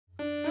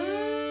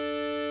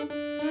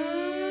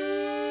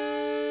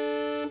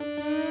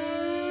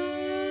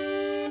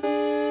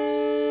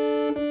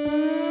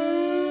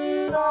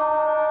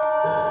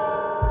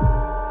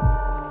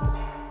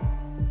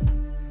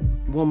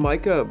Well,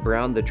 Micah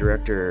Brown, the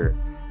director,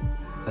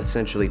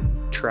 essentially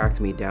tracked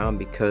me down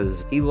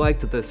because he liked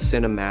the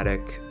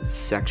cinematic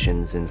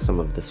sections in some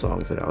of the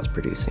songs that I was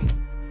producing.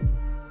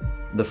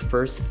 The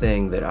first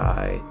thing that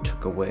I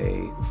took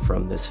away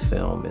from this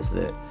film is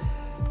that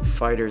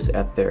fighters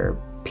at their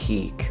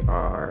peak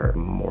are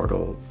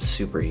mortal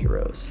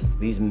superheroes.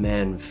 These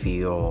men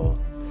feel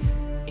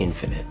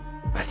infinite.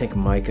 I think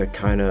Micah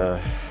kind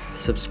of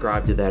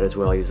subscribed to that as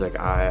well. He was like,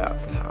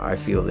 I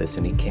feel this,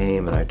 and he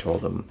came and I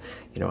told him,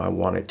 you know, I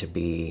want it to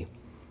be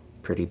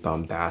pretty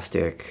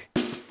bombastic.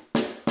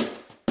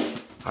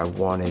 I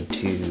wanted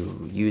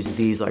to use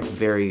these like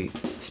very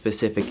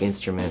specific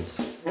instruments.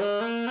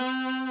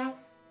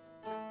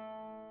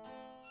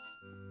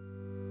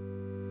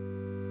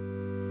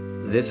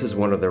 This is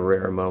one of the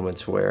rare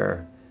moments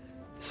where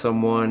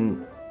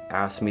someone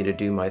asked me to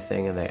do my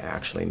thing and they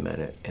actually meant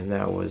it. And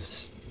that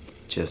was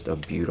just a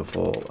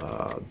beautiful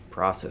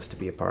process to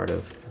be a part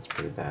of. That's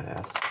pretty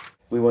badass.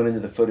 We went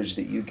into the footage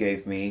that you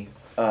gave me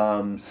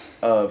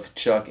of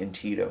Chuck and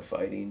Tito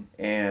fighting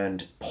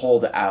and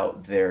pulled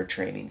out their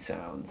training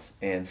sounds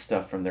and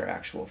stuff from their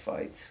actual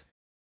fights.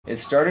 It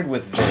started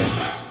with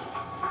this.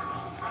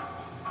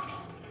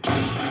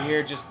 You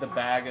hear just the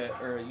bag of,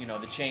 or you know,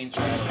 the chains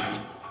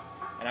rattling.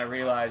 And I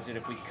realized that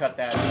if we cut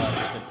that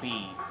up, it's a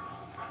beat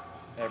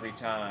every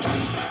time.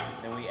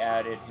 Then we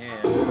added him.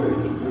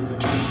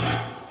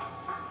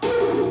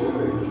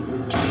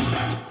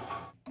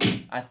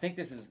 I think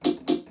this is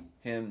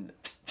him,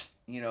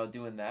 you know,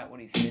 doing that when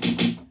he's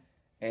hitting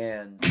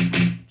and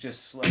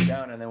just slow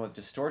down and then with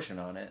distortion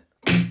on it.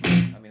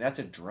 I mean, that's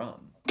a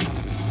drum. You're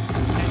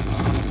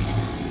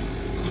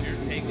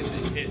taking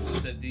the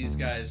hits that these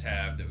guys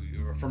have that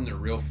are from their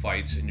real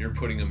fights and you're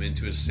putting them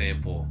into a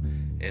sample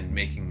and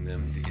making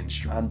them the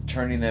instrument. I'm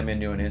turning them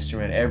into an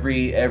instrument.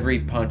 Every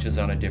punch is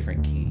on a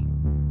different key.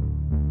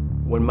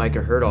 When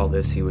Micah heard all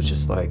this, he was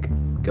just like,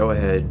 go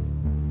ahead,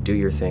 do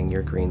your thing,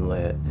 you're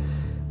greenlit.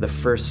 The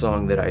first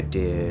song that I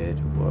did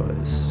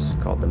was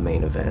called The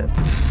Main Event.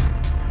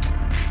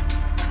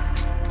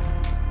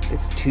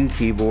 It's 2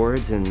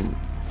 keyboards and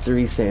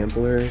 3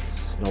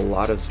 samplers and a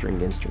lot of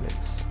stringed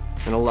instruments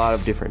and a lot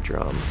of different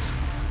drums.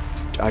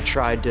 I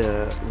tried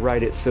to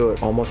write it so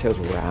it almost has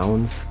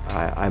rounds.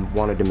 I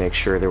wanted to make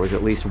sure there was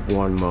at least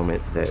one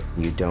moment that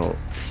you don't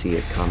see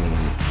it coming.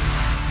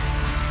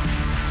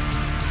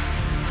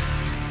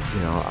 You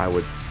know, I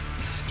would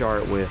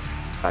start with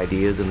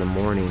ideas in the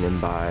morning,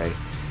 and by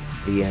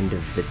the end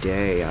of the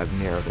day, I've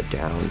narrowed it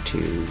down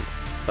to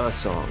a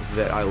song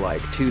that I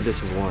like, to this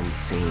one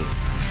scene.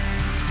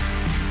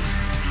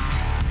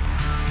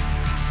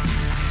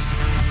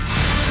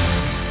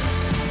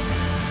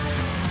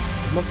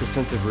 Almost a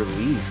sense of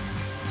relief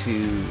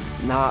to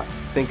not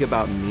think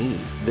about me.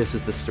 This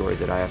is the story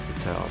that I have to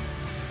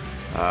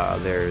tell.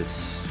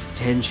 There's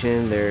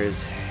tension,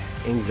 there's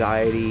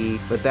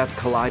anxiety, but that's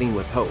colliding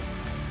with hope.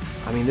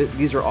 I mean,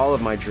 these are all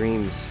of my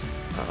dreams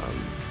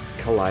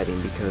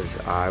colliding because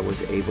I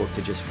was able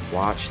to just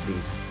watch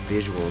these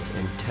visuals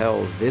and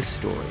tell this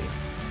story.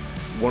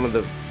 One of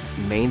the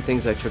main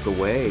things I took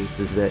away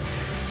is that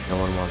no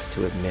one wants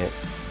to admit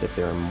that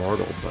they're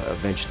immortal, but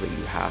eventually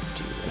you have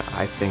to. And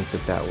I think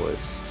that that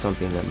was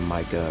something that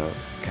Micah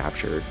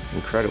captured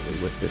incredibly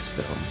with this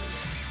film.